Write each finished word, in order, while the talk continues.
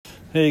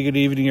Hey, good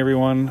evening,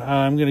 everyone.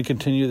 I'm going to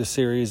continue the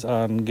series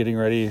on getting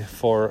ready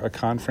for a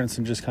conference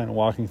and just kind of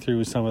walking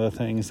through some of the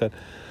things that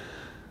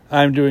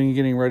I'm doing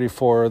getting ready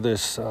for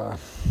this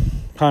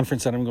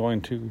conference that I'm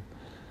going to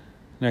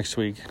next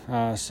week.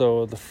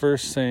 So the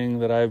first thing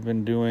that I've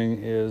been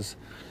doing is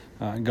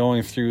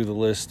going through the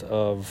list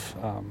of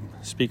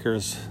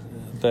speakers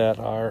that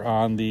are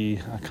on the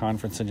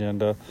conference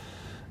agenda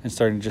and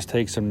starting to just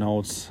take some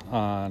notes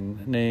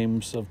on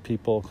names of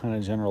people, kind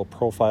of general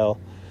profile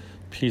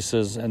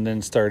pieces, and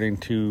then starting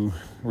to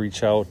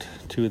reach out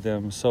to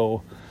them.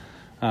 So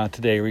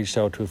today I reached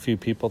out to a few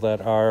people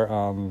that are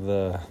on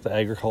the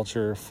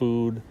agriculture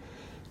food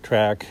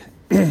track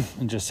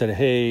and just said,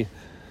 hey,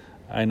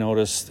 I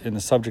noticed in the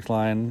subject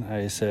line,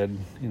 I said,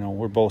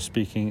 we're both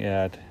speaking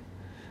at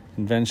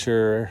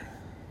Inventures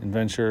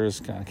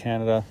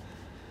Canada,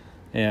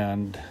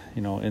 and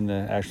in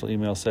the actual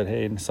email said,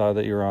 hey, and saw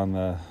that you're on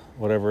the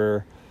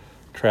whatever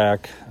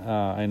track.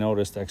 I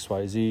noticed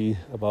XYZ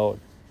about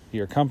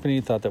your company,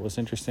 thought that was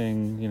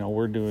interesting.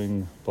 We're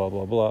doing blah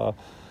blah blah.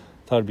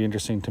 Thought it'd be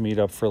interesting to meet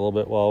up for a little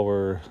bit while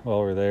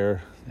we're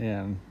there,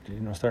 and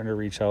starting to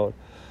reach out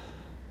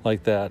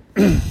like that.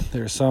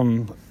 There's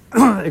some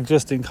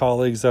existing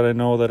colleagues that I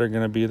know that are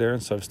going to be there,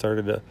 and so I've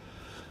started to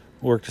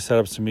work to set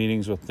up some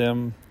meetings with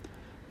them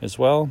as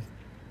well,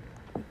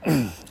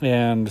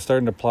 and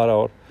starting to plot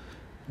out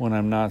when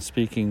I'm not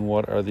speaking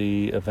what are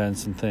the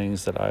events and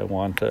things that I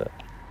want to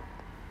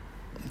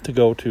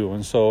go to.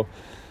 And so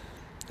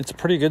it's a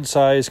pretty good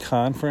size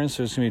conference.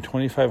 There's going to be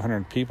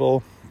 2,500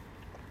 people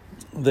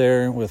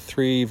there with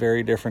 3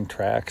 very different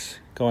tracks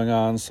going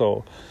on.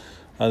 So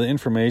the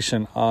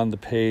information on the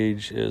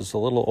page is a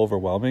little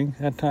overwhelming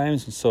at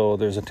times. And so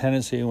there's a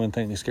tendency when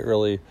things get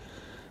really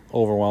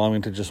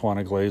overwhelming to just want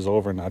to glaze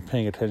over, not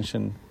paying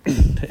attention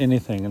to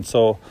anything. And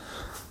so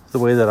the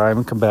way that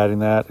I'm combating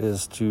that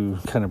is to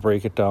kind of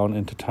break it down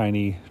into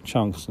tiny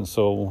chunks. And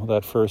so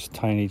that first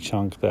tiny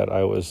chunk that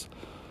I was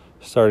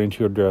starting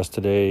to address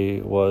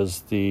today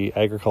was the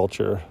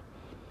agriculture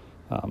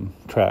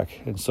track.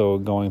 And so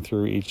going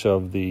through each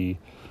of the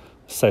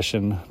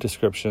session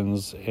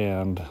descriptions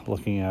and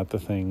looking at the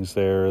things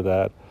there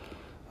that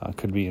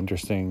could be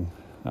interesting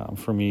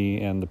for me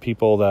and the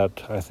people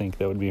that I think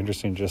that would be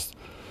interesting, just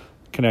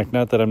connect.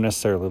 Not that I'm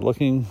necessarily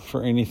looking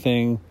for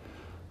anything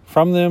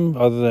from them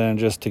other than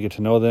just to get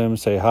to know them,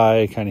 say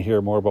hi, kind of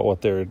hear more about what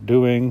they're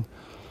doing,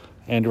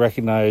 and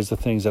recognize the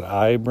things that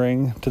I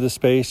bring to the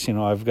space.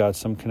 I've got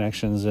some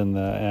connections in the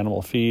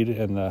animal feed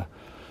and the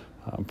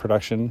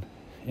production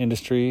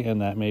industry,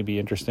 and that may be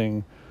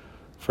interesting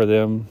for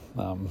them.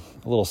 A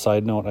little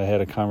side note, I had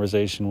a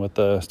conversation with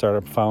the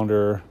startup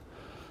founder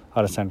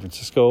out of San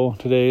Francisco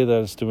today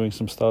that is doing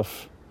some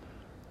stuff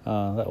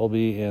that will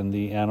be in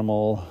the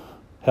animal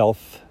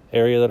health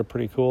area that are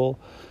pretty cool.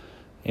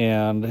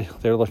 And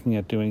they're looking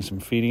at doing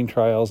some feeding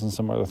trials and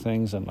some other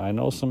things, and I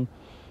know some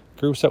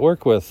groups that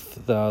work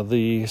with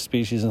the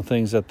species and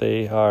things that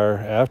they are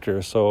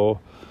after, so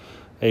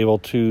able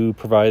to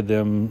provide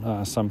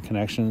them some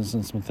connections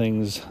and some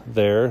things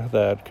there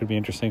that could be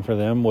interesting for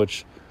them,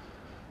 which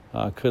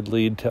could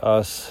lead to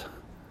us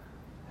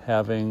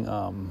having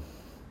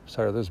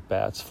there's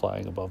bats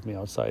flying above me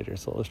outside here,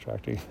 so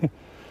distracting.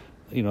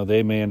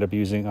 They may end up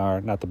using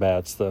not the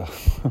bats, the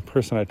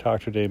person I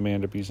talked to today may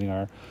end up using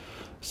our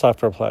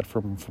software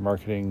platform for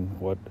marketing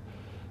what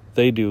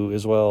they do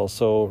as well.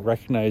 So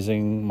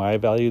recognizing my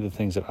value, the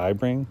things that I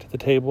bring to the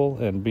table,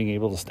 and being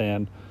able to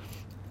stand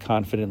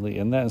confidently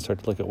in that and start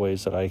to look at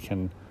ways that I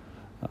can,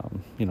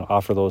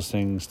 offer those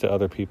things to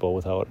other people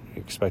without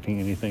expecting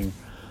anything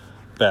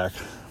back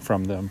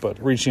from them. But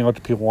reaching out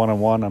to people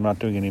one-on-one, I'm not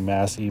doing any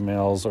mass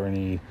emails or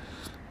any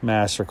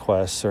mass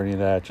requests or any of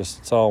that. Just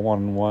it's all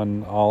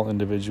one-on-one, all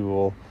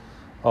individual,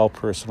 all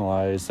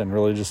personalized, and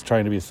really just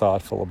trying to be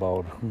thoughtful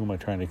about who am I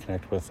trying to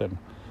connect with and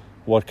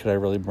what could I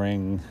really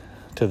bring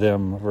to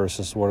them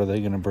versus what are they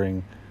going to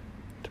bring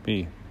to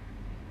me.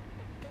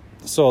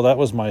 So that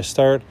was my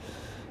start.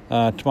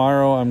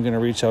 Tomorrow I'm going to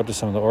reach out to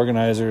some of the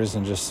organizers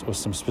and just with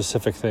some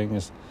specific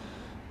things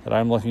that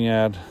I'm looking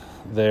at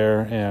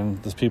there,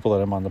 and the people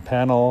that I'm on the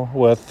panel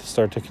with,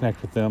 start to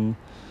connect with them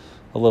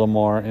a little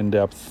more in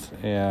depth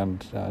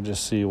and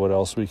just see what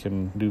else we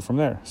can do from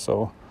there.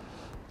 So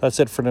that's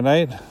it for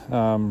tonight.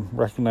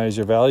 Recognize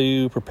your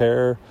value,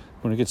 prepare.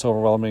 When it gets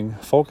overwhelming,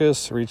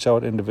 focus, reach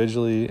out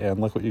individually, and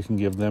look what you can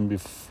give them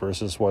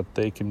versus what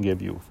they can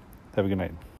give you. Have a good night.